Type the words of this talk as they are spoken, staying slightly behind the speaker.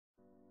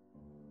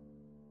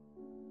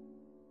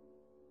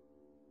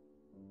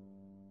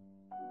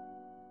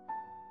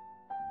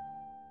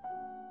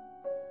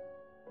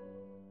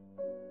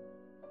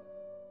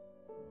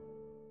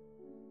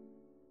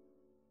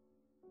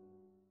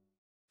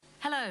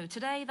So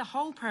today the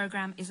whole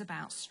programme is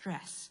about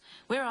stress.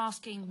 We're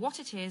asking what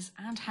it is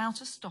and how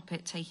to stop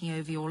it taking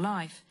over your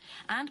life.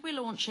 And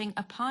we're launching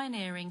a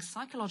pioneering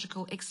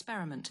psychological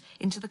experiment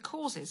into the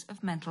causes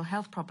of mental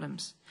health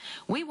problems.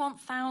 We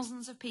want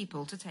thousands of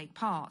people to take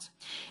part.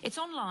 It's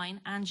online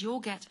and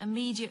you'll get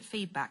immediate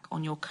feedback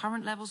on your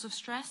current levels of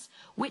stress,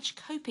 which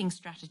coping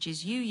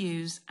strategies you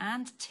use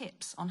and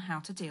tips on how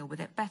to deal with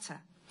it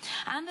better.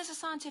 And there's a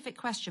scientific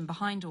question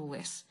behind all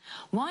this.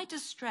 Why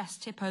does stress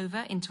tip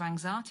over into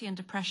anxiety and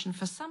depression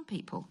for some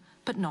people,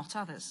 but not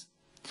others?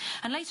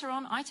 And later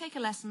on, I take a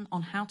lesson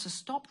on how to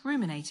stop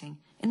ruminating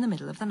in the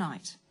middle of the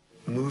night.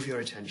 Move your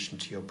attention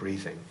to your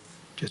breathing,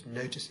 just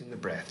noticing the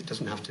breath. It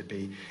doesn't have to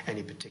be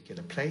any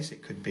particular place.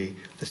 It could be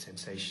the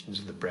sensations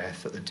of the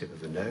breath at the tip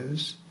of the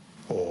nose,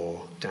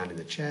 or down in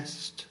the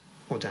chest,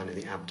 or down in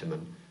the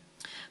abdomen.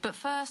 But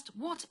first,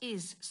 what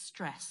is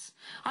stress?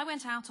 I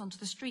went out onto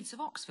the streets of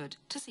Oxford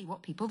to see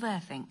what people there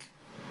think.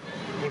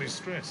 What is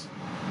stress?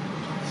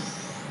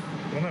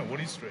 Well, no,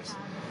 what is stress?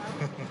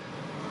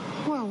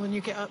 Well, when you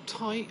get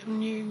uptight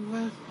and you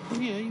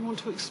want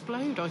to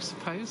explode, I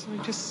suppose.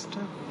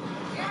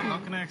 How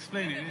can I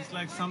explain it? It's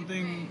like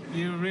something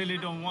you really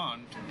don't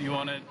want. You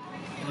want to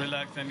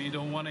relax and you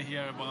don't want to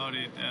hear about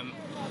it, and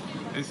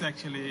it's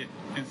actually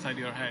inside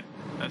your head.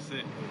 That's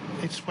it.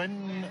 It's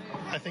when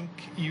I think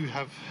you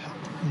have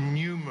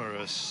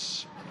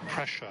numerous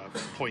pressure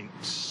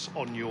points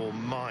on your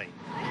mind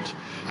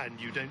and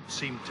you don't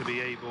seem to be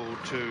able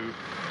to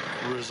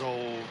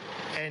resolve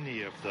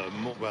any of them,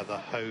 whether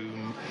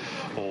home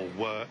or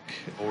work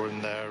or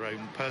in their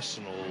own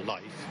personal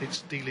life.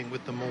 It's dealing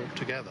with them all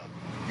together.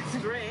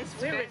 Stress?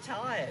 We're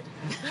retired.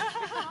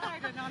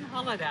 Retired and on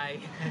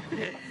holiday.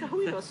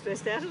 We're not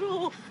stressed out at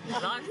all.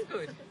 Life's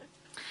good.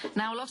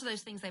 Now, a lot of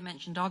those things they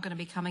mentioned are going to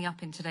be coming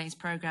up in today's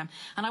programme.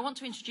 And I want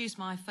to introduce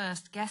my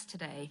first guest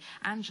today,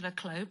 Angela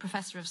Clow,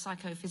 Professor of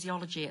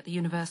Psychophysiology at the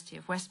University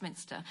of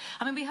Westminster.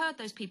 I mean, we heard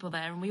those people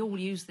there and we all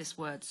use this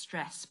word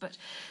stress, but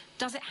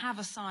does it have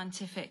a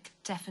scientific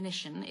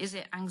definition? Is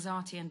it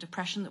anxiety and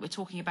depression that we're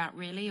talking about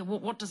really? Or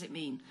what does it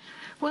mean?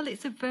 Well,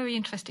 it's a very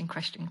interesting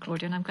question,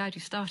 Claudia, and I'm glad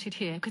you started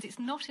here because it's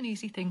not an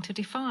easy thing to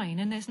define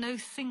and there's no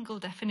single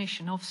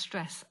definition of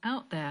stress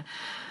out there.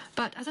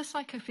 But as a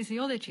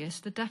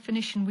psychophysiologist, the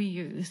definition we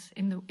use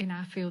in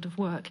our field of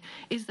work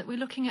is that we're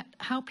looking at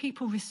how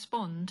people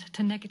respond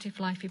to negative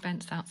life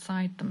events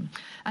outside them.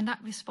 And that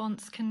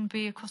response can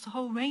be across a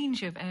whole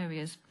range of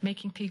areas,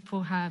 making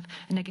people have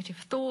negative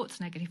thoughts,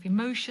 negative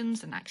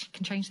emotions, and actually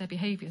can change their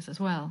behaviours as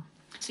well.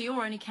 So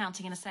you're only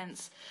counting, in a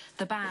sense,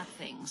 the bad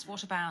things.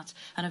 What about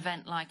an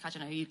event like, I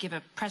don't know, you give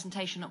a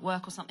presentation at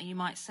work or something, you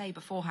might say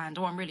beforehand,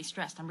 oh, I'm really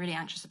stressed, I'm really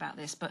anxious about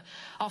this, but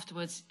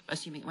afterwards,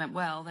 assuming it went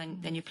well, then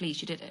you're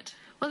pleased you did it.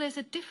 Well, there's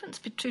a difference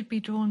to be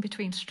drawn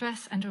between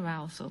stress and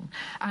arousal.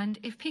 And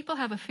if people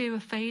have a fear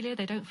of failure,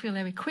 they don't feel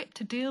they're equipped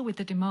to deal with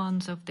the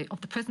demands of the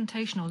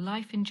presentation or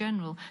life in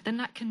general, then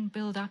that can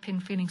build up in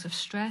feelings of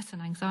stress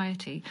and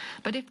anxiety.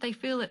 But if they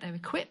feel that they're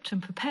equipped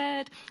and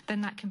prepared, then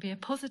that can be a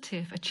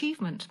positive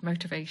achievement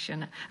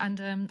motivation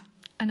and an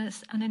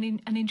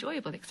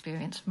enjoyable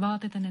experience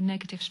rather than a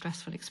negative,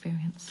 stressful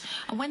experience.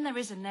 And when there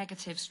is a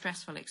negative,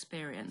 stressful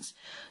experience,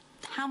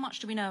 how much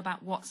do we know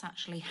about what's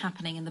actually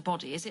happening in the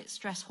body? Is it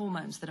stress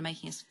hormones that are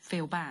making us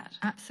feel bad?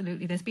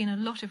 Absolutely. There's been a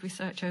lot of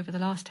research over the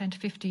last 10 to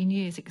 15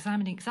 years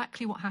examining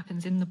exactly what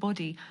happens in the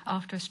body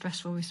after a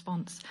stressful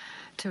response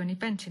to an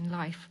event in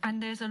life.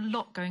 And there's a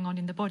lot going on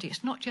in the body.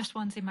 It's not just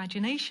one's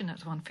imagination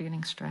that's one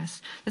feeling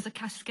stress. There's a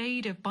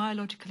cascade of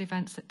biological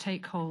events that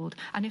take hold.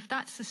 And if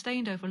that's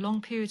sustained over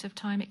long periods of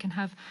time, it can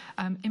have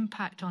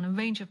impact on a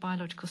range of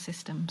biological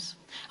systems.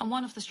 And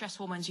one of the stress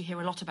hormones you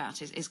hear a lot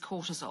about is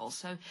cortisol.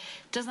 So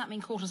does that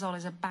mean cortisol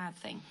is a bad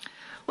thing?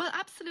 Well,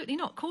 absolutely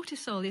not.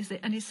 Cortisol is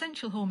an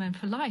essential hormone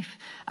for life.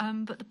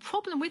 But the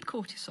problem with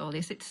cortisol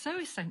is it's so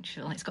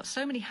essential. It's got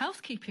so many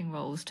housekeeping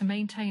roles to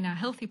maintain our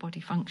healthy body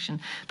function.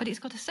 But it's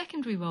got a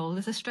secondary role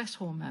as a stress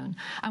hormone.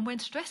 And when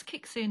stress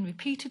kicks in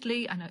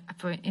repeatedly and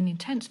in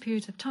intense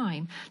periods of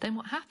time, then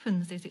what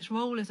happens is its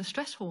role as a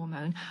stress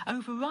hormone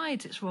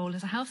overrides its role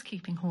as a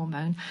housekeeping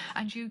hormone.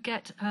 And you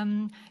get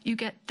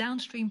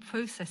downstream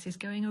processes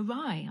going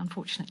awry,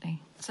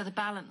 unfortunately. So the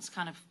balance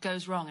kind of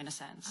goes wrong in a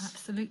sense.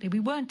 Absolutely. We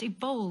weren't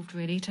evolved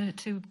really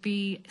to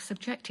be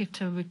subjective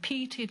to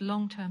repeated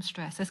long-term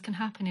stress, as can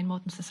happen in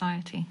modern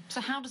society. So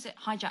how does it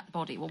hijack the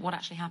body? Well, what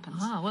actually happens?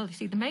 Well, you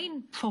see, the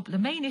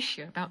main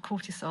issue about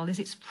cortisol is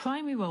its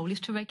primary role is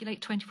to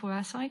regulate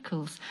 24-hour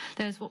cycles.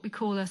 There's what we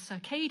call a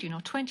circadian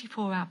or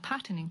 24-hour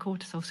pattern in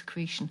cortisol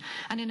secretion.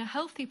 And in a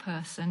healthy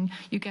person,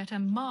 you get a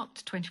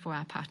marked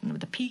 24-hour pattern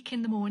with a peak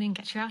in the morning,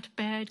 gets you out of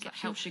bed.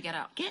 Helps you get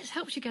out. Yes,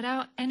 helps you get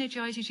out,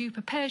 energises you,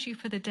 prepares you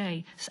for the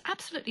day. It's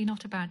absolutely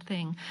not a bad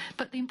thing.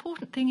 But the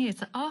important thing is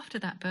that after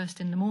that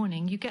burst in the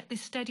morning, you get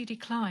this steady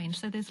decline.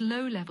 So there's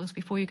low levels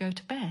before you go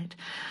to bed.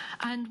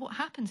 And what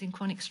happens in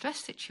chronic stress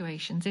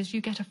situations is you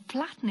get a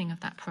flattening of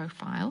that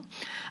profile.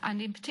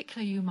 And in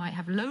particular, you might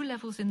have low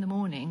levels in the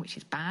morning, which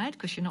is bad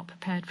because you're not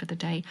prepared for the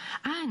day.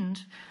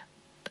 And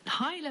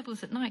high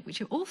levels at night,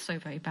 which are also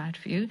very bad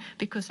for you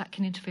because that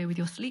can interfere with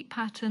your sleep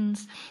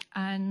patterns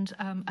and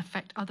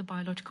affect other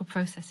biological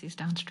processes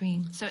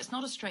downstream. So it's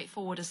not as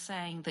straightforward as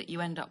saying that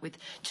you end up with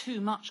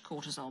too much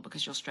cortisol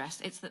because you're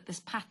stressed. It's that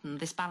this pattern,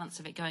 this balance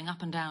of it going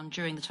up and down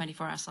during the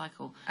 24-hour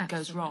cycle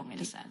goes wrong, in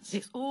a sense.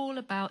 It's all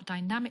about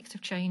dynamics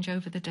of change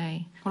over the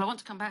day. Well, I want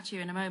to come back to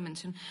you in a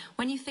moment. And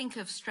when you think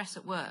of stress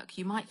at work,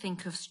 you might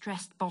think of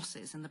stressed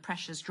bosses and the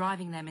pressures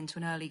driving them into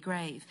an early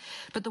grave.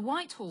 But the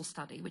Whitehall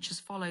study, which has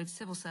followed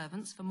civil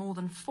servants for more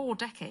than 4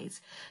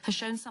 decades, has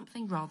shown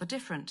something rather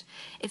different.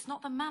 It's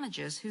not the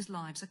managers whose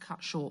lives are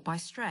cut short by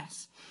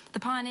stress. The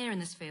pioneer in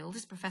this field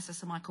is Professor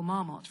Sir Michael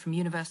Marmot from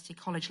University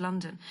College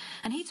London,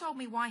 and he told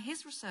me why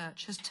his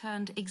research has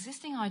turned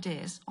existing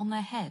ideas on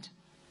their head.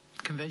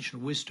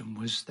 Conventional wisdom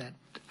was that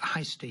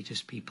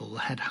high-status people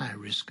had higher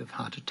risk of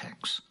heart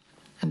attacks.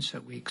 And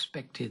so we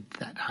expected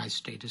that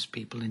high-status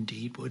people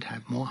indeed would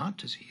have more heart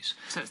disease.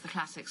 So it's the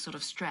classic sort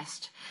of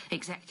stressed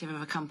executive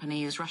of a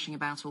company who's rushing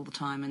about all the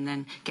time and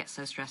then gets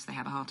so stressed they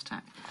have a heart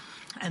attack.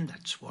 And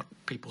that's what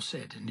people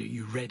said. And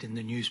you read in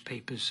the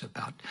newspapers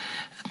about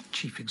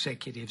chief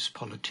executives,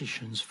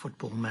 politicians,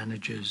 football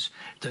managers.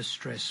 The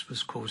stress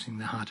was causing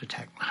the heart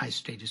attack.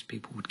 High-status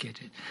people would get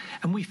it.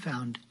 And we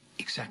found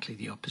exactly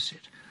the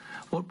opposite.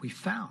 What we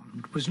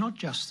found was not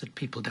just that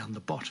people down the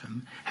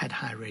bottom had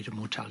higher rate of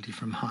mortality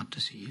from heart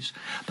disease,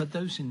 but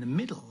those in the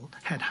middle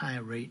had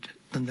higher rate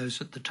than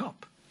those at the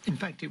top. In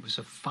fact, it was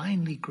a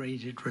finely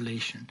graded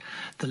relation.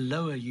 The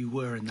lower you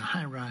were in the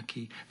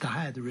hierarchy, the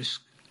higher the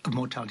risk of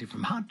mortality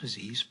from heart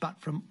disease, but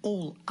from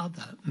all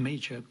other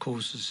major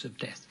causes of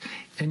death.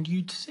 And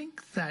you'd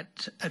think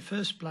that, at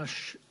first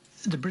blush,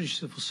 the British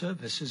Civil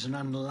Service is an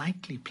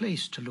unlikely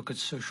place to look at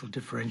social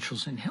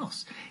differentials in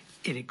health.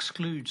 It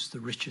excludes the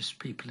richest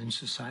people in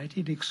society.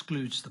 It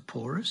excludes the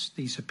poorest.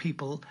 These are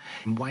people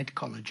in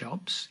white-collar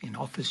jobs, in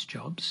office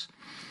jobs,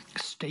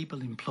 stable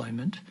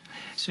employment.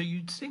 So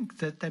you'd think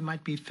that they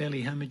might be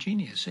fairly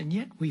homogeneous. And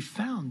yet we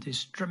found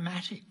this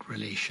dramatic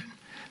relation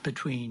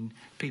between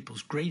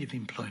people's grade of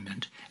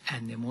employment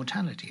and their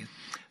mortality.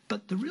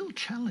 But the real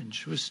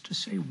challenge was to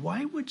say,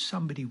 why would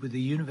somebody with a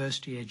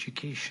university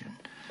education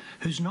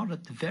who's not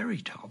at the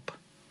very top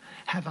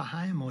have a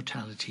higher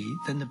mortality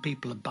than the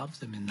people above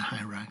them in the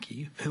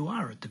hierarchy who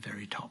are at the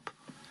very top?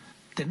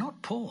 They're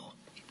not poor.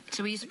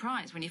 So were you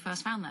surprised when you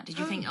first found that? Did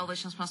you think, oh,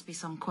 this just must be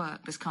some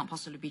quirk, this can't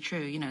possibly be true?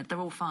 You know, they're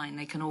all fine.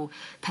 They can all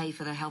pay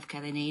for the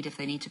healthcare they need if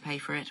they need to pay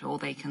for it, or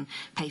they can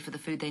pay for the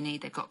food they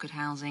need. They've got good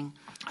housing.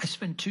 I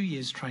spent 2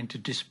 years trying to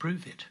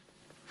disprove it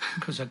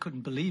because I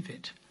couldn't believe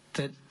it,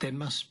 that there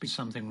must be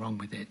something wrong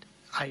with it.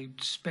 I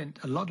spent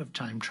a lot of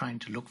time trying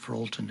to look for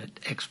alternate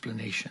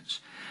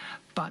explanations,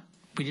 but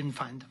we didn't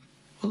find them.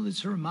 Well,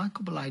 it's a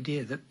remarkable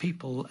idea that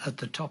people at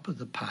the top of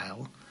the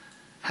pile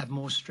have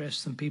more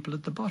stress than people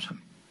at the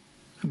bottom.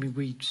 I mean,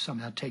 we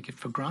somehow take it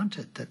for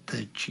granted that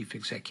the chief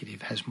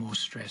executive has more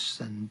stress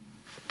than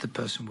the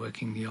person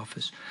working in the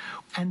office.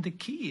 And the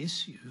key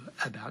issue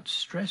about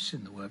stress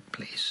in the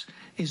workplace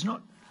is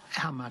not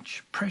how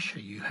much pressure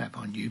you have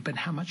on you, but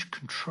how much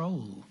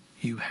control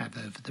you have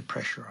over the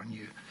pressure on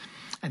you.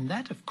 And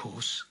that, of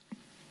course,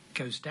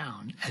 goes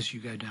down as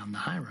you go down the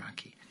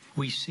hierarchy.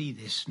 We see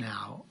this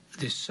now,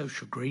 this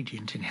social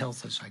gradient in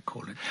health, as I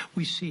call it.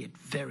 We see it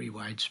very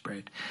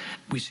widespread.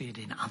 We see it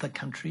in other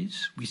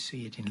countries. We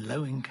see it in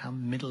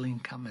low-income,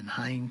 middle-income, and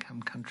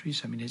high-income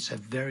countries. I mean, it's a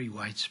very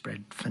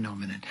widespread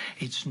phenomenon.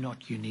 It's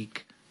not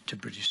unique to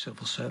British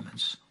civil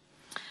servants.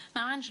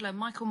 Now, Angela,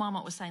 Michael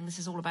Marmot was saying this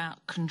is all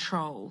about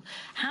control.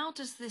 How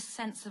does this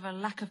sense of a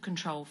lack of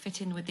control fit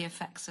in with the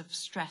effects of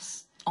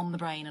stress on the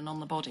brain and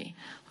on the body?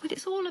 Well,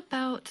 it's all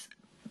about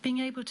being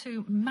able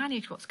to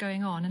manage what's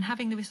going on and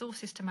having the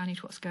resources to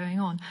manage what's going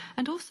on.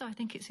 And also, I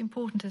think it's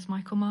important, as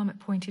Michael Marmot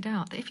pointed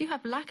out, that if you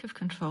have lack of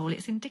control,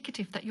 it's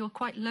indicative that you're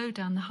quite low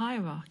down the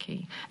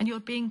hierarchy and you're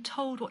being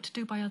told what to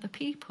do by other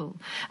people.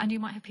 And you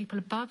might have people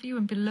above you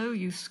and below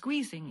you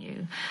squeezing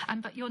you,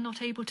 but you're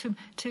not able to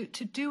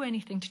do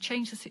anything to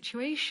change the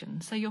situation.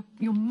 So you're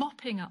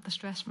mopping up the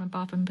stress from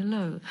above and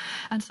below.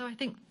 And so I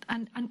think,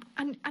 and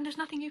there's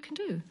nothing you can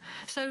do.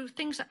 So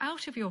things are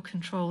out of your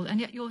control, and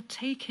yet you're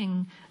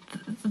taking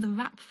the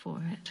rap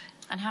for it.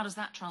 And how does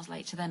that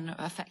translate to then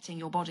affecting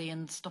your body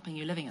and stopping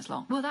you living as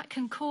long? Well, that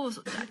can cause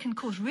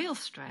real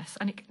stress.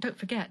 And don't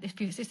forget, if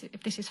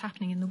this is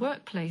happening in the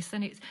workplace,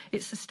 then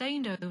it's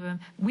sustained over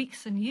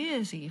weeks and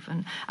years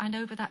even. And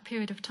over that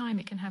period of time,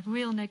 it can have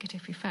real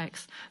negative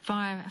effects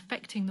via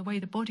affecting the way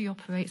the body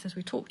operates, as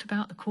we talked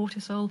about, the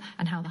cortisol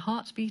and how the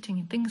heart's beating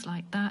and things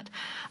like that,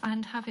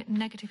 and have it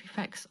negative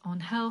effects on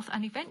health.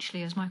 And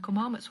eventually, as Michael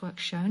Marmot's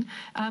work's shown,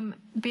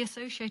 be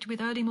associated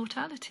with early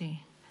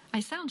mortality.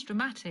 It sounds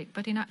dramatic,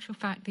 but in actual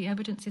fact, the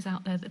evidence is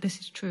out there that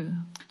this is true.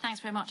 Thanks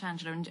very much,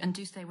 Angela, and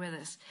do stay with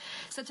us.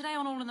 So today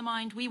on All in the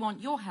Mind, we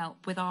want your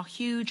help with our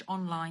huge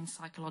online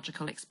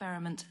psychological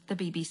experiment, the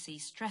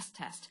BBC Stress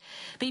Test.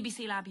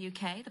 BBC Lab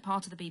UK, the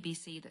part of the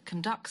BBC that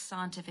conducts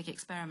scientific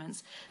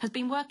experiments, has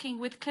been working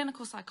with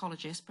clinical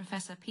psychologist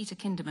Professor Peter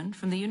Kinderman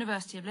from the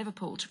University of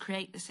Liverpool to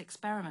create this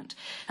experiment.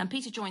 And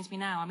Peter joins me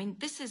now. I mean,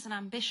 this is an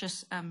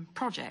ambitious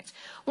project.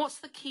 What's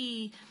the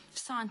key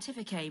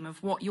scientific aim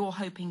of what you're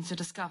hoping to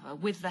discover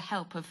with the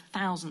help of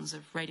thousands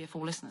of Radio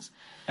 4 listeners?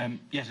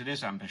 Yes, it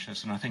is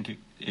ambitious, and I think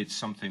it's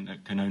something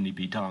that can only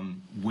be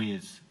done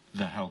with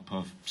the help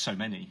of so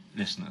many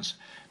listeners,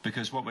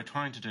 because what we're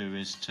trying to do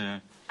is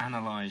to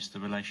analyse the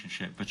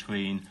relationship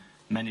between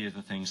many of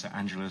the things that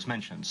Angela has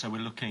mentioned. So we're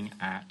looking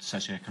at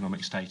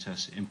socioeconomic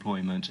status,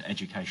 employment,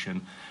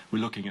 education. We're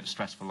looking at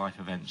stressful life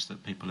events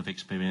that people have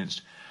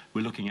experienced.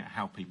 We're looking at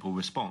how people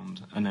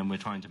respond, and then we're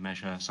trying to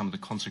measure some of the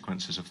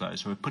consequences of those.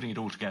 So we're putting it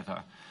all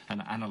together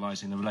and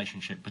analysing the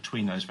relationship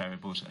between those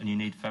variables, and you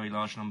need very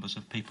large numbers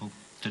of people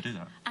to do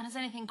that. And has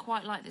anything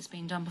quite like this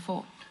been done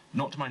before?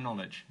 Not to my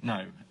knowledge,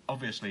 no.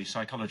 Obviously,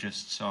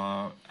 psychologists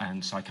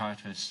and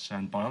psychiatrists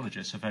and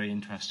biologists are very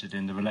interested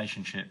in the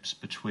relationships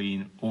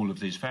between all of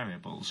these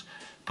variables.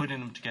 Putting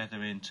them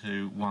together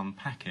into one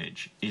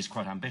package is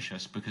quite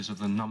ambitious because of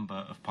the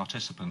number of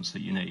participants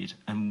that you need.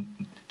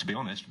 And to be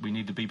honest, we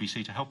need the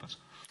BBC to help us.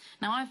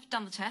 Now, I've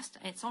done the test.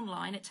 It's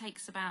online. It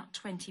takes about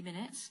 20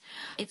 minutes.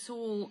 It's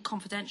all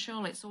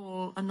confidential. It's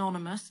all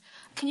anonymous.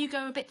 Can you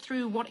go a bit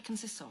through what it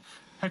consists of?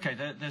 OK,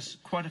 there's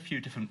quite a few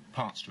different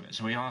parts to it.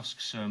 So we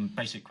ask some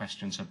basic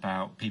questions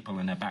about people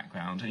and their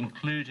background,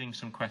 including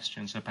some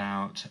questions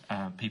about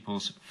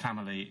people's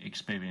family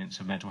experience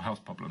of mental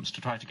health problems,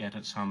 to try to get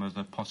at some of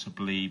the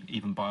possibly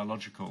even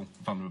biological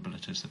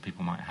vulnerabilities that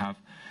people might have.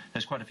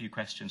 There's quite a few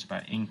questions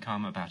about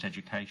income, about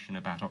education,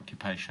 about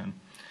occupation.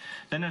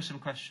 Then there's some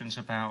questions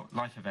about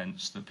life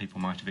events that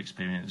people might have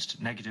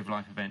experienced, negative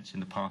life events in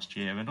the past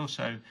year, and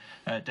also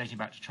dating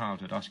back to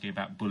childhood, asking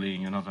about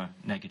bullying and other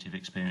negative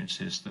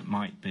experiences that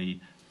might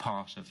be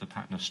part of the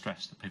pattern of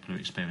stress that people are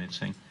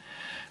experiencing.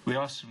 We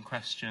ask some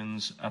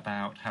questions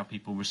about how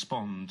people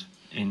respond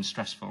in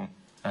stressful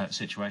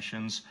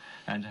situations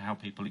and how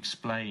people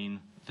explain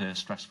the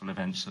stressful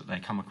events that they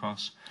come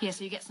across. Yeah,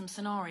 so you get some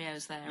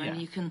scenarios there, Yeah.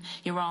 and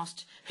you're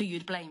asked who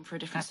you'd blame for a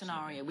different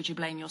scenario. Would you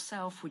blame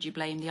yourself? Would you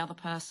blame the other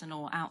person,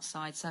 or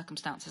outside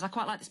circumstances? I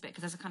quite like this bit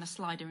because there's a kind of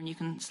slider, and you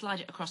can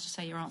slide it across to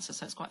say your answer,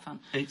 so it's quite fun.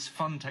 It's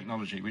fun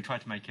technology. We try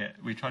to make it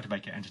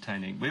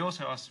entertaining. We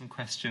also ask some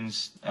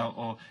questions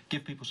or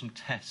give people some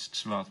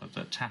tests rather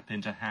that tap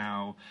into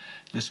how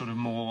the sort of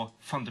more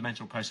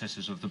fundamental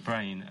processes of the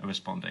brain are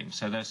responding.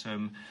 So there's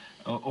some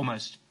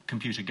almost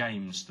computer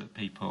games that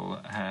people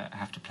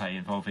have to play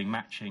involving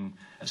matching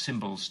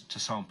symbols to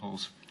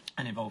samples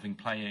and involving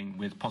playing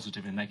with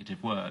positive and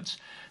negative words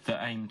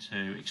that aim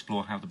to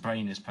explore how the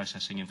brain is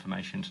processing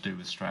information to do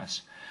with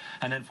stress.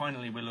 And then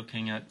finally, we're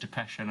looking at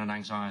depression and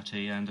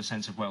anxiety and a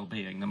sense of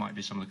well-being. There might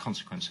be some of the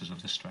consequences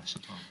of this stress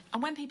as well.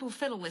 And when people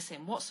fill all this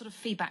in, what sort of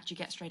feedback do you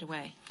get straight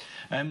away?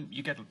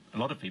 You get a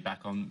lot of feedback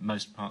on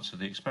most parts of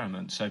the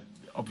experiment. So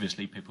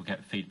obviously people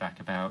get feedback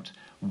about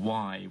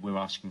why we're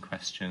asking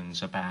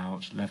questions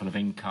about level of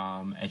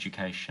income,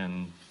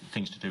 education,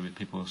 things to do with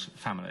people's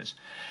families.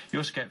 You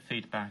also get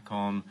feedback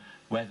on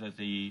whether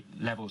the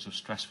levels of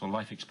stressful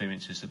life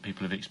experiences that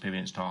people have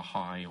experienced are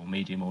high or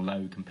medium or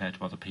low compared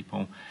to other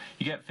people.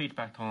 You get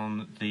feedback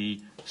on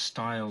the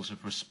styles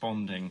of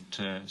responding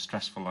to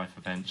stressful life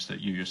events that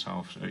you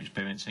yourself are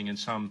experiencing, and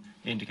some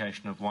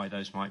indication of why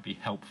those might be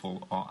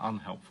helpful or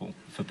unhelpful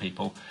for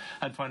people.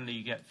 And finally,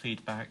 you get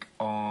feedback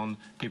on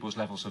people's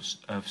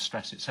levels of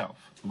stress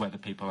itself, whether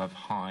people have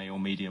high or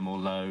medium or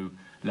low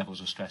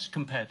levels of stress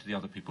compared to the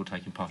other people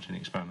taking part in the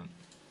experiment.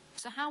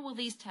 So how will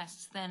these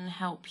tests then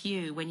help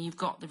you when you've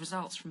got the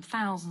results from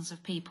thousands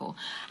of people?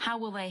 How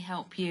will they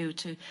help you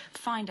to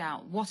find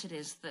out what it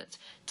is that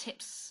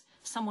tips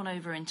someone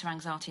over into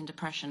anxiety and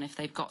depression if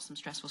they've got some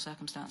stressful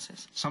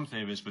circumstances? Some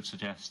theories would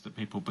suggest that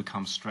people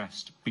become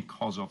stressed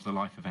because of the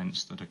life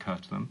events that occur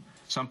to them.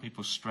 Some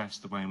people stress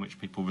the way in which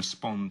people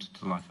respond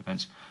to the life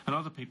events, and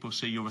other people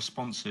see your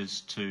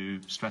responses to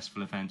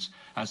stressful events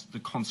as the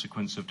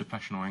consequence of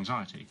depression or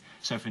anxiety.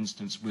 So, for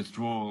instance,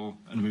 withdrawal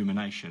and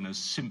rumination as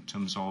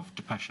symptoms of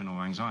depression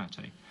or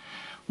anxiety.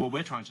 What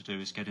we're trying to do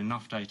is get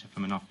enough data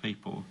from enough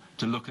people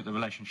to look at the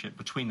relationship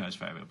between those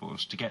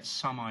variables, to get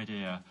some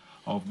idea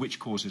of which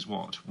causes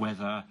what,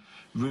 whether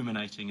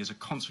ruminating is a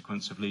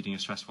consequence of leading a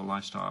stressful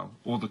lifestyle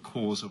or the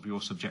cause of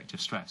your subjective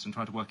stress, and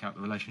try to work out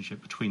the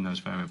relationship between those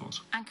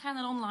variables. And can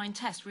an online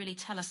test really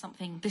tell us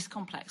something this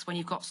complex when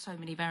you've got so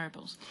many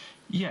variables?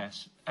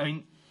 Yes. I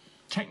mean,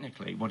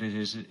 technically, what it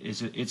is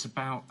it's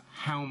about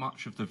how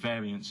much of the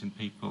variance in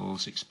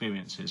people's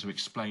experiences are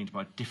explained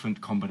by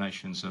different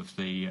combinations of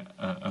the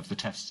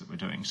tests that we're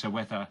doing. So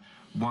whether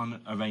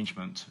one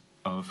arrangement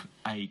of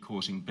A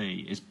causing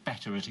B is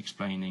better at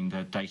explaining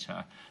the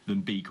data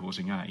than B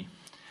causing A.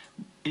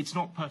 It's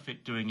not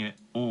perfect doing it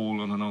all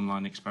on an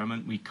online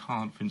experiment. We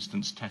can't, for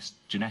instance, test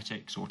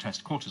genetics or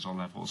test cortisol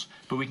levels,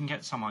 but we can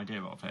get some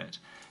idea of it.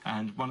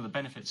 And one of the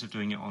benefits of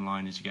doing it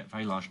online is you get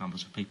very large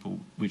numbers of people,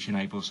 which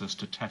enables us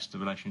to test the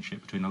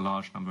relationship between a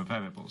large number of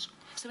variables.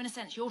 So in a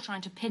sense, you're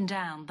trying to pin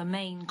down the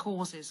main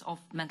causes of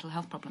mental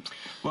health problems.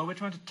 Well, we're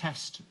trying to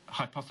test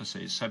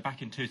hypotheses. So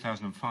back in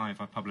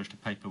 2005, I published a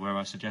paper where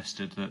I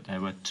suggested that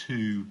there were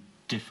two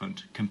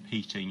different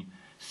competing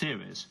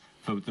theories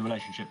for the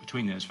relationship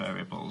between those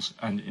variables,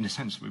 and in a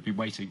sense we'd be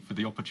waiting for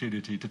the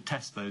opportunity to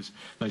test those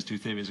two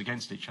theories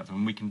against each other,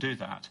 and we can do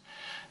that.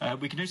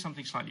 We can do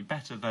something slightly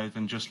better, though,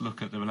 than just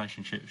look at the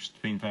relationships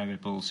between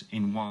variables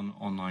in one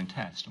online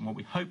test, and what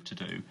we hope to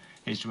do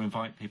is to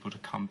invite people to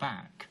come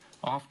back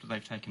after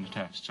they've taken the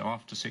test, so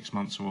after 6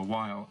 months or a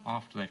while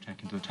after they've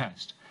taken the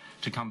test,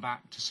 to come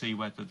back to see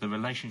whether the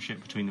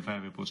relationship between the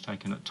variables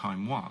taken at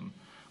time 1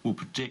 will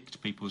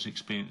predict people's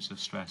experience of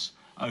stress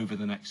over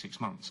the next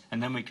 6 months.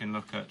 And then we can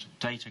look at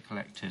data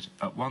collected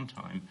at one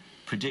time,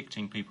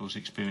 predicting people's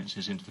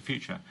experiences into the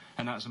future.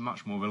 And that's a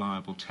much more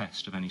reliable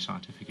test of any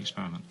scientific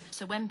experiment.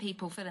 So when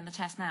people fill in the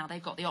test now,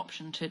 they've got the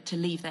option to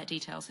leave their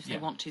details if they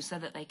want to, so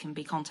that they can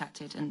be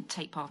contacted and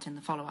take part in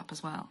the follow-up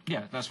as well.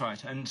 Yeah, that's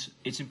right. And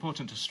it's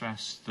important to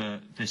stress that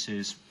this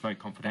is very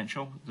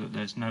confidential, that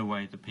there's no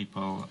way that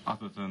people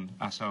other than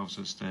ourselves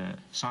as the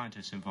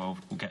scientists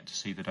involved will get to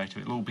see the data.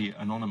 It'll all be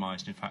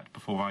anonymised, in fact,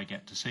 before I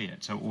get to see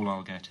it. So all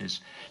I'll get is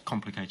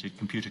complicated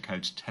computer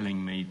codes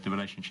telling me the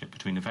relationship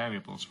between the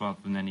variables rather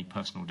than any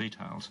personal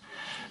details.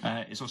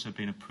 It's also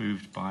been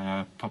approved by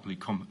a properly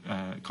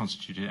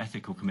constituted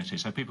ethical committee,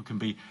 so people can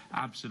be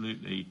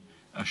absolutely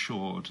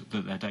assured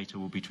that their data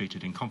will be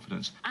treated in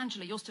confidence.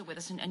 Angela, you're still with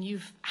us, and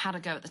you've had a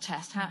go at the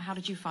test. How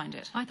did you find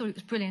it? I thought it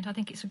was brilliant. I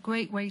think it's a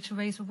great way to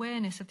raise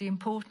awareness of the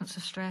importance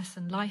of stress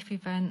and life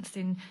events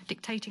in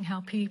dictating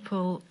how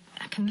people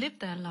can live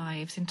their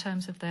lives in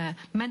terms of their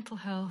mental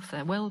health,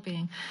 their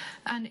well-being.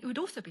 And it would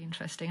also be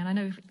interesting, and I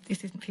know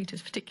this isn't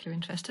Peter's particular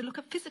interest, to look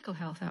at physical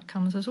health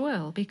outcomes as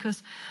well,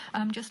 because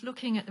just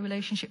looking at the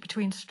relationship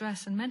between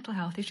stress and mental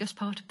health is just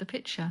part of the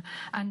picture.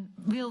 And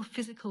real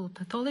physical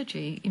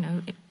pathology,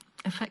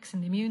 effects in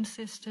the immune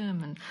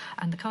system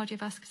and the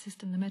cardiovascular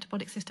system, the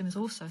metabolic system is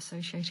also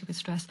associated with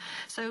stress.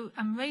 So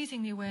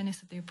raising the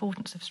awareness of the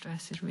importance of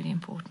stress is really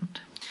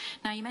important.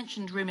 Now, you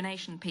mentioned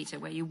rumination, Peter,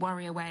 where you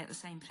worry away at the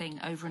same thing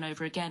over and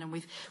over again, and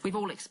we've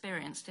all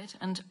experienced it,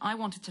 and I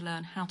wanted to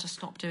learn how to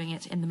stop doing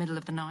it in the middle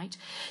of the night.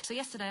 So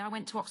yesterday I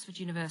went to Oxford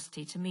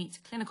University to meet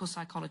clinical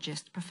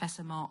psychologist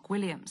Professor Mark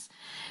Williams.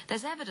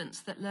 There's evidence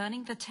that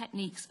learning the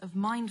techniques of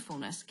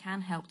mindfulness can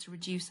help to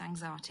reduce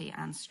anxiety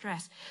and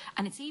stress,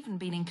 and it's even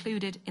been included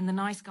in the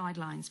NICE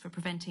guidelines for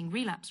preventing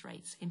relapse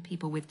rates in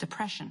people with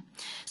depression.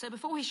 So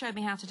before he showed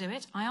me how to do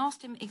it, I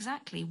asked him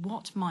exactly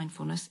what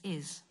mindfulness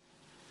is.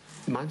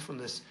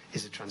 Mindfulness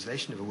is a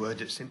translation of a word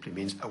that simply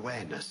means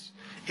awareness.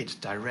 It's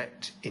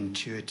direct,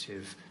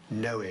 intuitive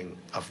knowing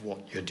of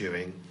what you're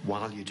doing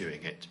while you're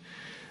doing it.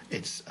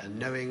 It's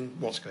knowing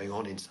what's going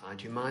on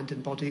inside your mind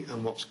and body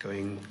and what's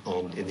going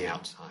on in the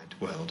outside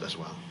world as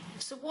well.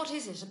 So what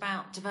is it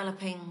about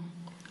developing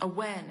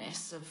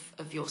awareness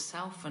of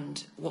yourself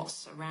and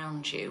what's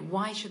around you?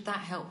 Why should that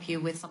help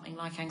you with something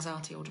like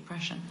anxiety or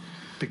depression?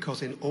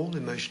 Because in all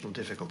emotional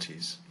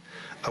difficulties,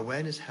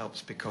 awareness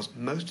helps because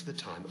most of the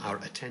time our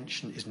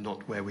attention is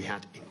not where we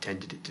had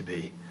intended it to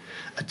be.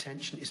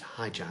 Attention is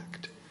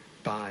hijacked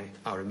by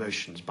our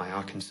emotions, by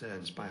our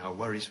concerns, by our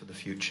worries for the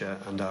future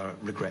and our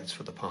regrets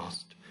for the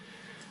past.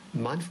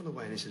 Mindful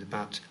awareness is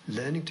about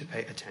learning to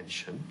pay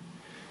attention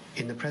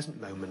in the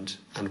present moment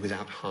and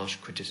without harsh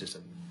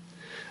criticism.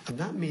 And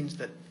that means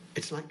that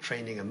it's like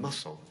training a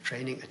muscle,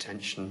 training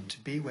attention to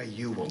be where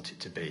you want it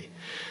to be.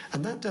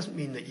 And that doesn't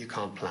mean that you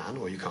can't plan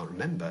or you can't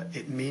remember.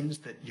 It means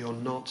that you're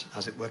not,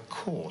 as it were,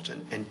 caught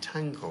and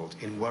entangled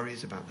in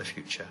worries about the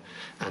future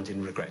and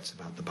in regrets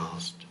about the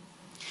past.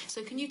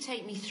 So can you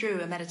take me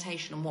through a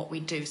meditation on what we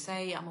do?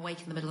 Say I'm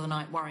awake in the middle of the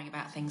night worrying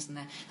about things, and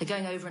they're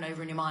going over and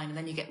over in your mind, and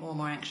then you get more and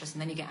more anxious,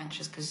 and then you get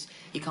anxious because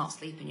you can't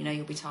sleep and you know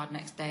you'll be tired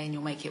next day and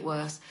you'll make it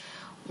worse.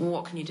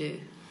 What can you do?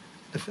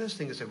 The first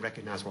thing is to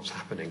recognise what's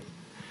happening.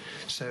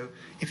 So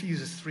if you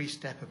use a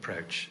three-step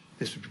approach,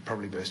 this would be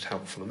probably most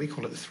helpful, and we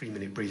call it the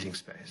 3-minute breathing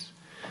space.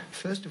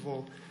 First of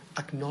all,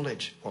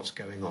 acknowledge what's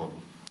going on,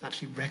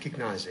 actually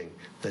recognising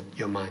that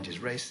your mind is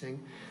racing,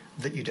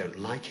 that you don't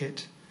like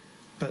it,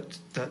 but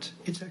that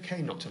it's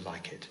okay not to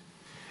like it.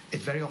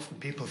 Very often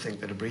people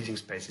think that a breathing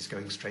space is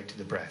going straight to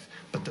the breath,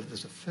 but that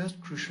there's a first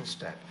crucial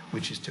step,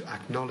 which is to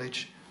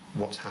acknowledge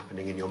what's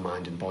happening in your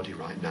mind and body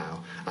right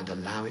now and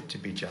allow it to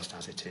be just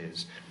as it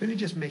is. Really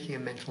just making a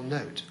mental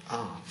note.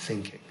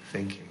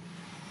 Thinking,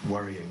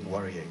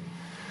 worrying.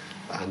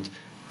 And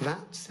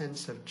that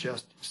sense of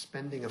just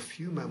spending a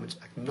few moments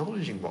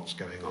acknowledging what's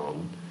going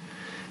on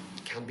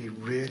can be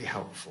really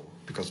helpful,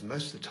 because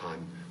most of the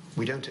time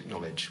we don't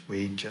acknowledge,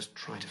 we just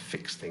try to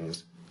fix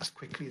things as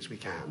quickly as we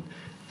can,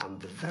 and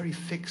the very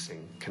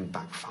fixing can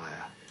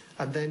backfire.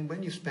 And then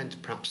when you've spent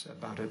perhaps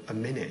about a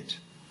minute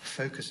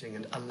focusing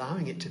and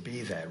allowing it to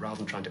be there rather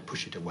than trying to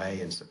push it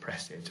away and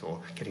suppress it or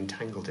getting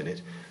tangled in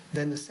it,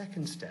 then the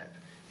second step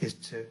is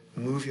to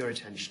move your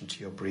attention to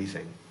your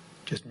breathing.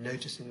 Just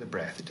noticing the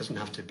breath. It doesn't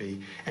have to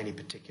be any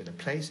particular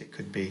place. It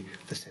could be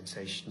the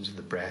sensations of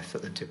the breath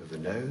at the tip of the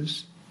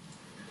nose,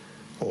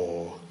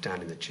 or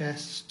down in the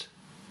chest,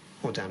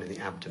 or down in the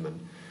abdomen.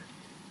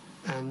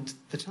 And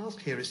the task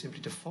here is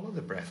simply to follow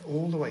the breath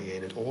all the way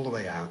in and all the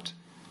way out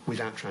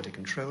without trying to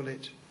control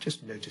it,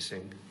 just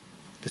noticing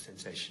the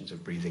sensations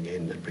of breathing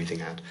in and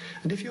breathing out.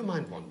 And if your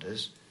mind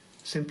wanders,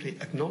 simply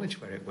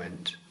acknowledge where it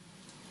went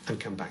and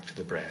come back to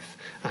the breath.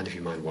 And if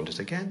your mind wanders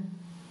again,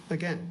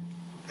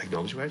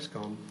 acknowledge where it's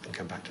gone and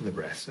come back to the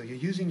breath. So you're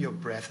using your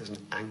breath as an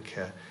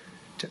anchor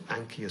to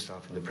anchor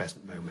yourself in the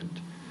present moment.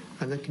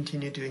 And then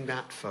continue doing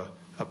that for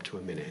up to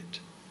a minute.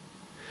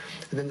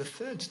 And then the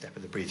third step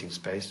of the breathing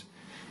space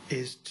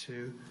is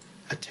to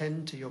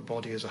attend to your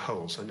body as a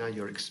whole. So now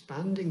you're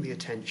expanding the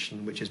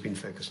attention which has been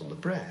focused on the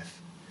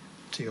breath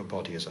to your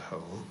body as a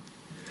whole,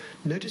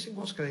 noticing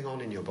what's going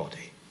on in your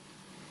body.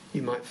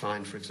 You might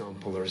find, for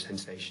example, there are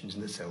sensations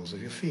in the soles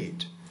of your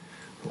feet,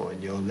 or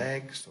in your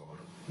legs, or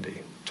the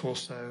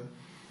torso.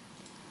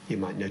 You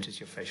might notice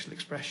your facial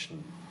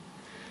expression.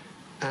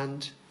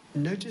 And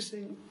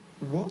noticing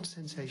what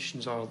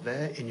sensations are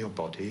there in your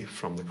body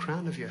from the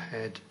crown of your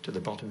head to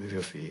the bottom of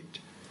your feet,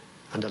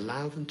 and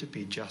allow them to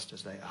be just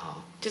as they are.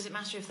 Does it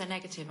matter if they're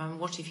negative? I mean,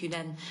 what if you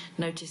then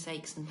notice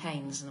aches and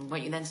pains, and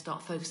won't you then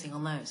start focusing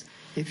on those?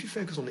 If you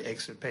focus on the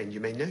aches and pain, you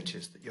may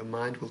notice that your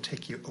mind will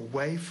take you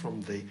away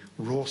from the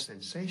raw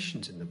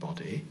sensations in the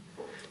body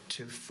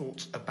to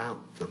thoughts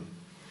about them.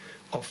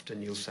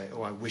 Often you'll say,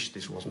 oh, I wish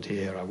this wasn't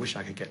here, I wish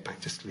I could get back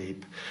to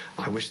sleep,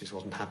 I wish this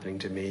wasn't happening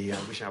to me,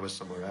 I wish I was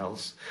somewhere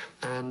else.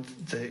 And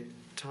the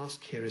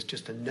task here is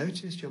just to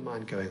notice your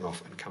mind going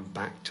off and come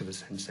back to the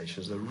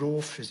sensations, the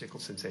raw physical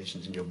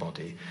sensations in your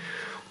body,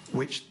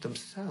 which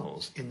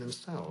themselves, in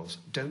themselves,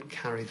 don't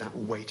carry that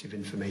weight of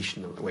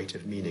information or weight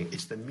of meaning.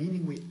 It's the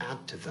meaning we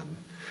add to them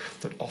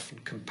that often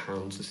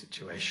compounds the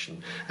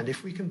situation. And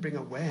if we can bring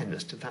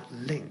awareness to that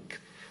link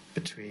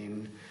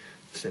between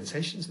the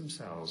sensations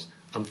themselves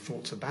and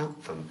thoughts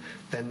about them,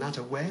 then that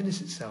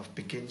awareness itself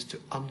begins to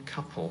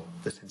uncouple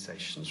the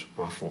sensations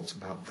from our thoughts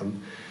about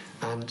them.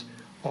 And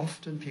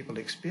often people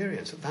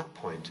experience at that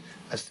point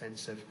a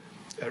sense of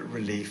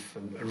relief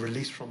and a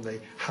release from the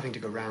having to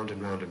go round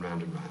and round and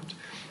round and round.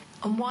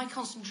 And why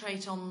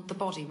concentrate on the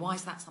body? Why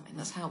is that something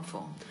that's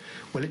helpful?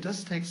 Well, it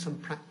does take some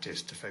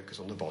practice to focus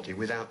on the body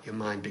without your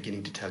mind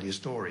beginning to tell you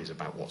stories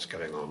about what's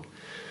going on.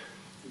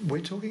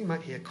 We're talking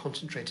about here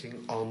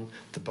concentrating on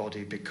the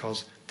body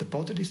because the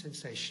bodily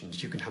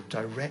sensations you can have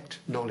direct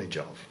knowledge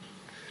of.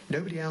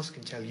 Nobody else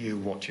can tell you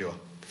what you're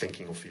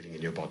thinking or feeling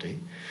in your body.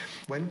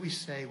 When we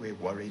say we're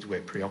worried,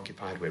 we're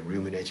preoccupied, we're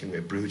ruminating,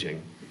 we're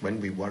brooding,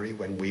 when we worry,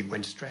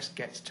 when stress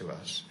gets to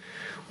us,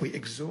 we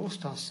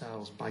exhaust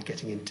ourselves by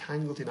getting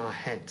entangled in our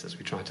heads as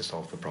we try to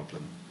solve the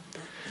problem.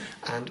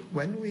 And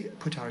when we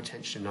put our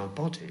attention in our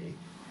body,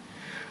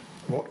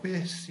 what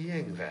we're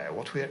seeing there,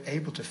 what we're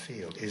able to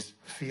feel, is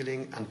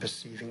feeling and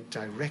perceiving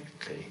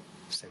directly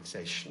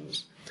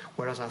sensations,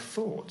 whereas our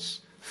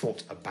thoughts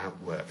about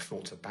work,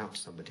 thoughts about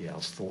somebody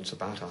else, thoughts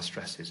about our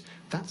stresses,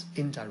 that's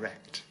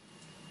indirect.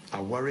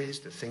 Our worries,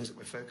 the things that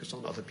we're focused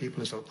on, other people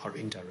and so on, are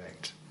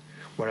indirect,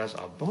 whereas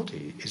our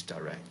body is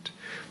direct.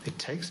 It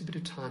takes a bit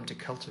of time to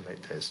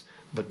cultivate this,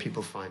 but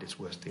people find it's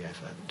worth the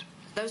effort.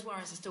 Those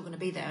worries are still going to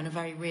be there and are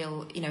very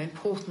real,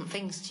 important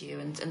things to you,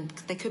 and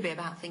they could be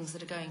about things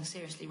that are going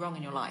seriously wrong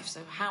in your life.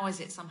 So how is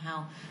it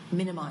somehow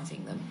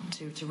minimising them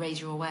to raise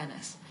your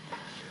awareness?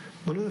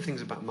 One of the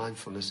things about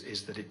mindfulness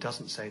is that it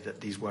doesn't say that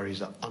these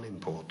worries are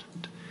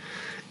unimportant.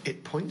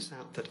 It points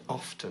out that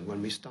often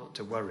when we start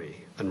to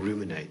worry and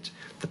ruminate,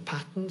 the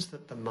patterns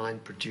that the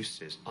mind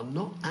produces are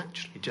not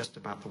actually just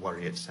about the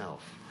worry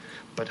itself,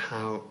 but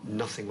how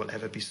nothing will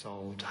ever be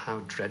solved, how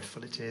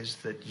dreadful it is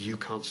that you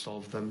can't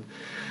solve them.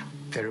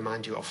 They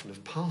remind you often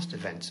of past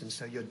events, and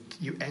so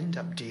you end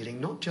up dealing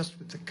not just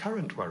with the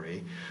current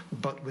worry,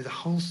 but with a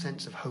whole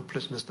sense of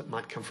hopelessness that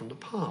might come from the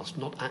past,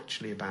 not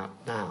actually about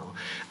now.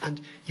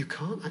 And you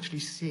can't actually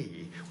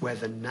see where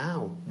the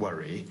now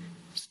worry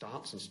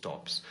starts and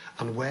stops,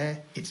 and where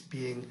it's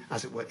being,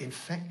 as it were,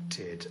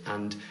 infected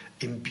and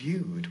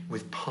imbued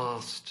with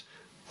past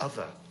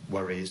other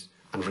worries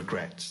and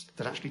regrets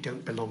that actually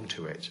don't belong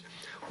to it.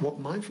 What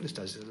mindfulness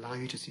does is allow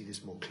you to see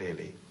this more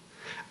clearly,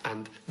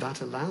 and that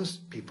allows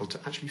people to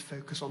actually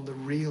focus on the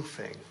real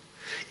thing.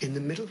 In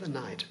the middle of the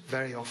night,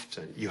 very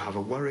often, you have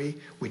a worry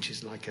which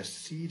is like a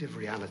seed of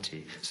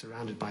reality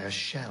surrounded by a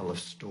shell of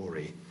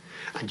story,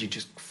 and you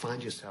just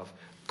find yourself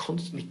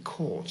constantly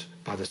caught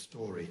by the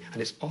story.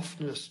 And it's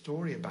often a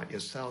story about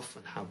yourself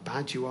and how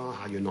bad you are,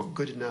 how you're not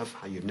good enough,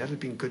 how you've never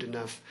been good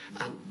enough.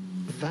 And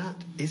that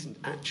isn't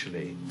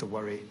actually the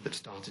worry that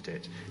started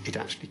it. It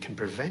actually can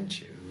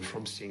prevent you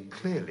from seeing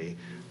clearly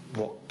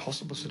what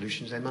possible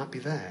solutions there might be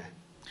there.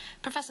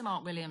 Professor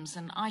Mark Williams,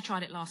 and I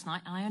tried it last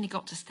night and I only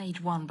got to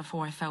stage 1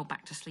 before I fell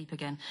back to sleep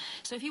again.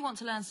 So if you want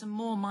to learn some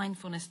more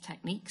mindfulness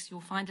techniques,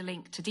 you'll find a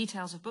link to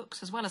details of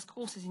books as well as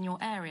courses in your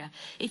area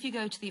if you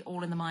go to the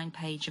All in the Mind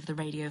page of the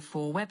Radio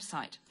 4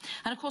 website.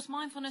 And of course,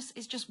 mindfulness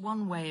is just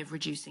one way of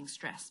reducing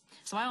stress.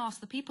 So I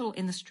asked the people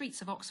in the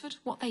streets of Oxford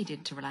what they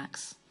did to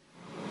relax.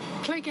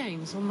 Play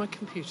games on my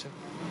computer.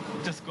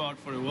 Just go out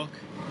for a walk.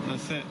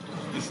 That's it.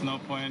 There's no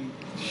point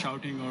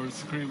shouting or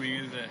screaming,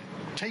 is there?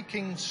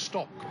 Taking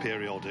stock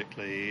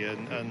periodically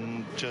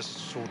and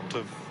just sort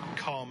of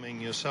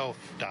calming yourself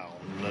down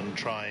and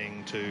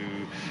trying to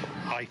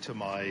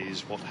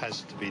itemize what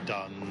has to be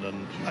done,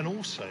 and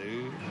also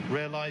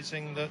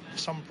realizing that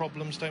some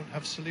problems don't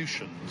have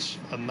solutions,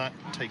 and that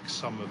takes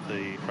some of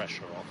the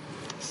pressure off.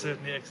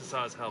 Certainly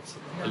exercise helps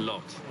a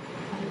lot.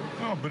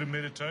 Oh, a bit of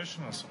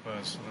meditation, I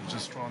suppose, sort of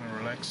just trying to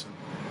relax and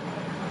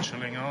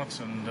chilling out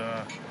and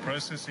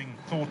processing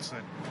thoughts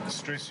that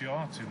stress you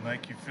out, to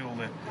make you feel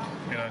that,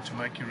 you know, to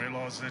make you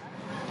realise that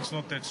it's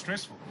not that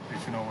stressful,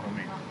 if you know what I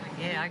mean.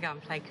 Yeah, I go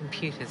and play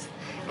computers.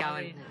 Go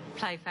on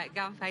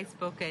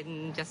Facebook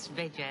and just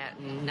veg out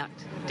and not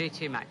do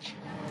too much.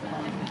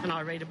 And I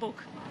read a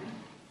book.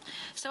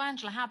 So,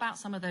 Angela, how about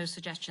some of those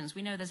suggestions?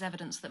 We know there's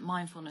evidence that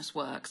mindfulness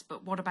works,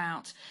 but what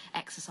about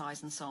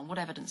exercise and so on? What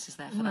evidence is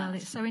there for that? Well,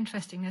 it's so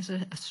interesting. There's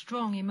a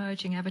strong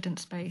emerging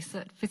evidence base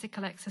that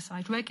physical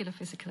exercise, regular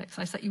physical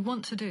exercise that you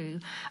want to do,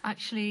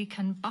 actually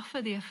can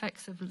buffer the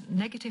effects of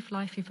negative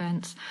life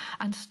events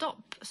and stop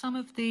some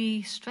of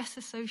the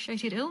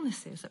stress-associated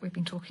illnesses that we've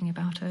been talking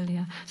about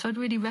earlier. So I'd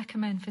really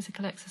recommend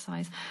physical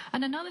exercise.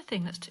 And another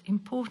thing that's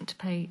important to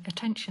pay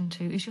attention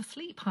to is your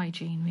sleep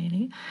hygiene,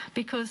 really,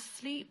 because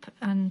sleep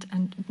and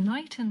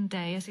night and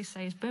day, as you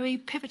say, is very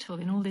pivotal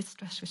in all this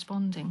stress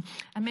responding,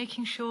 and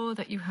making sure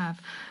that you have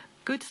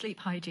good sleep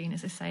hygiene,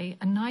 as I say,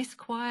 a nice,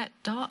 quiet,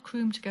 dark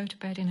room to go to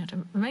bed in at a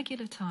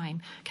regular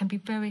time can be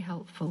very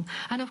helpful.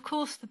 And of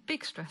course, the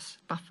big stress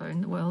buffer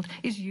in the world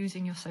is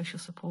using your social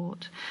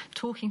support,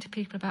 talking to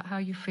people about how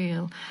you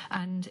feel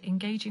and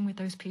engaging with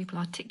those people,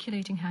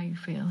 articulating how you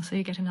feel, so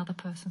you get another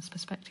person's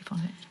perspective on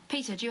it.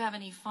 Peter, do you have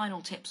any final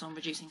tips on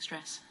reducing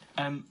stress?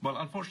 Well,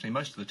 unfortunately,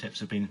 most of the tips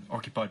have been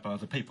occupied by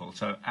other people,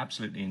 so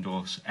absolutely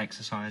endorse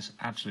exercise,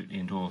 absolutely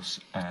endorse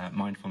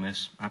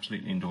mindfulness,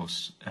 absolutely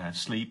endorse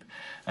sleep.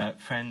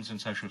 Friends and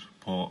social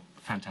support,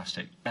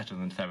 fantastic, better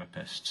than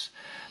therapists.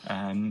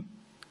 I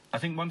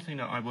think one thing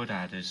that I would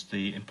add is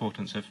the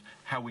importance of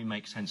how we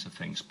make sense of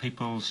things.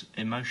 People's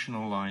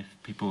emotional life,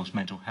 people's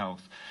mental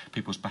health,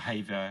 people's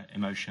behaviour,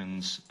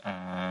 emotions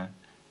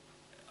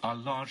are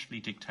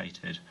largely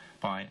dictated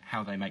by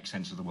how they make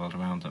sense of the world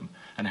around them.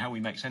 And how we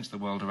make sense of the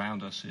world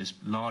around us is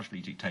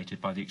largely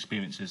dictated by the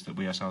experiences that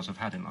we ourselves have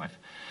had in life.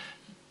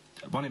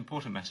 One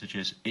important message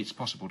is it's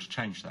possible to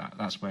change that.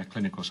 That's where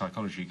clinical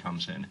psychology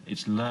comes in.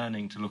 It's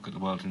learning to look at the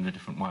world in a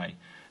different way.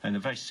 And a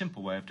very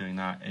simple way of doing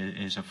that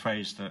is a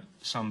phrase that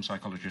some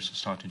psychologists are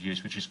starting to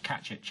use, which is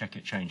catch it, check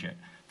it, change it.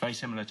 Very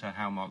similar to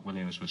how Mark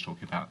Williams was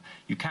talking about.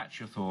 You catch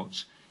your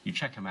thoughts, you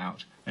check them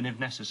out, and if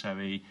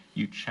necessary,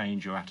 you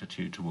change your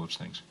attitude towards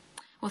things.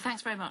 Well,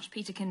 thanks very much,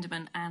 Peter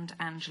Kinderman and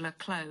Angela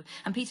Clow.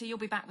 And Peter, you'll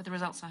be back with the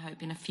results, I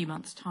hope, in a few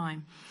months'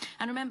 time.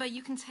 And remember,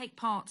 you can take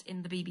part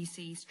in the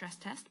BBC stress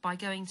test by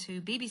going to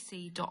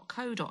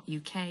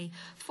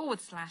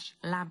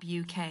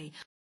bbc.co.uk/LabUK.